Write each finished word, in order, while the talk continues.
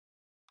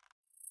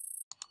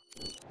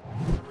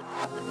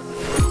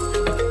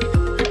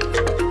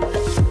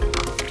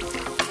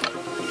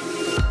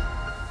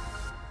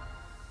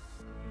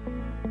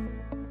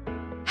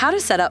How to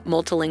set up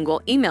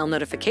multilingual email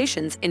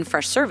notifications in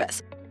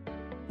Freshservice.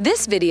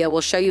 This video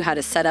will show you how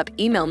to set up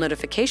email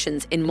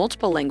notifications in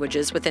multiple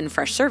languages within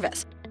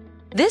Freshservice.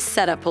 This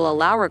setup will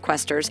allow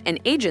requesters and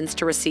agents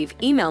to receive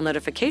email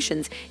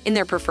notifications in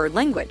their preferred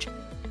language.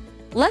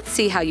 Let's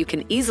see how you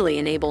can easily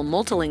enable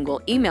multilingual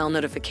email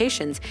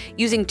notifications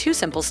using 2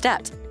 simple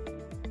steps.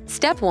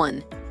 Step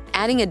 1.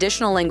 Adding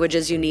additional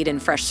languages you need in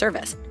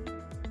Freshservice.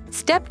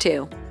 Step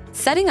 2.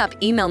 Setting up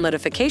email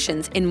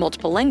notifications in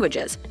multiple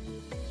languages.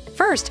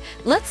 First,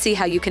 let's see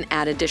how you can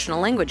add additional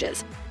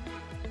languages.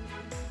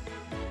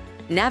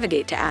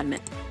 Navigate to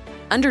Admin.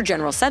 Under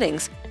General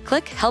Settings,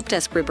 click Help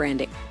Desk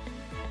Rebranding.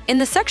 In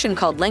the section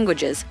called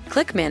Languages,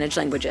 click Manage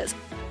Languages.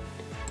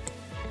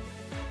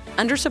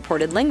 Under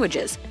Supported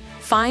Languages,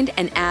 find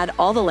and add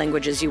all the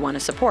languages you want to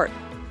support.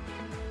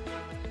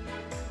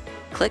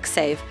 Click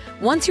Save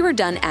once you are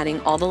done adding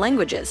all the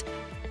languages.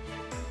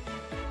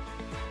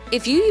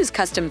 If you use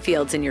custom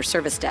fields in your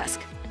service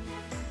desk,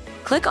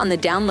 click on the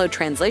Download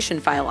Translation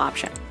File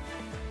option.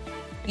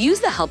 Use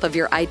the help of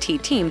your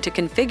IT team to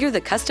configure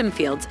the custom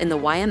fields in the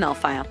YML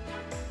file.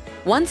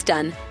 Once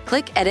done,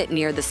 click Edit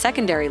near the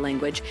secondary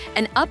language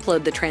and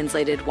upload the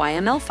translated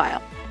YML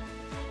file.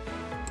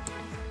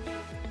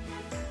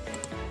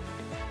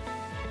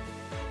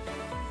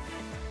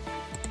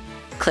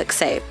 Click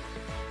Save.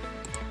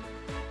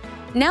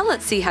 Now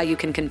let's see how you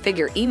can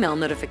configure email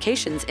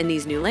notifications in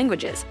these new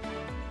languages.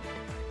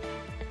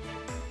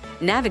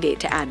 Navigate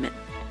to Admin.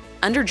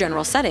 Under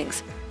General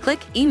Settings, click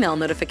Email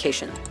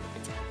Notifications.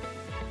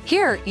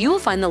 Here, you will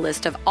find the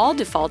list of all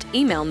default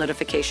email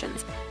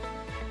notifications.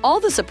 All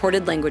the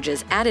supported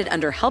languages added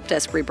under Help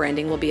Desk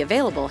Rebranding will be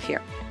available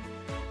here.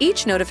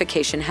 Each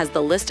notification has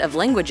the list of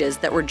languages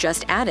that were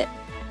just added.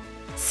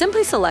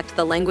 Simply select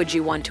the language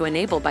you want to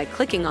enable by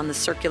clicking on the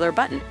circular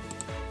button.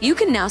 You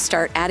can now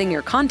start adding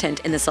your content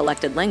in the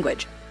selected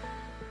language.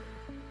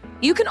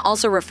 You can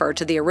also refer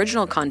to the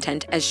original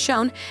content as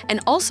shown and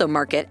also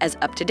mark it as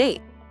up to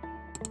date.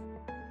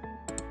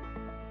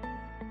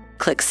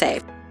 Click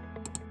Save.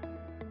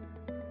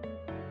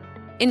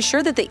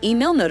 Ensure that the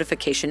email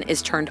notification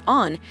is turned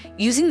on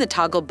using the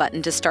toggle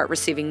button to start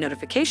receiving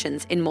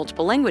notifications in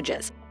multiple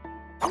languages.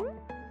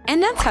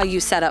 And that's how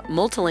you set up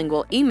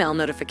multilingual email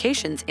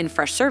notifications in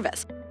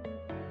Freshservice.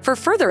 For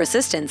further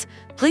assistance,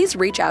 please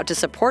reach out to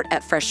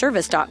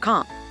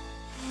support@freshservice.com.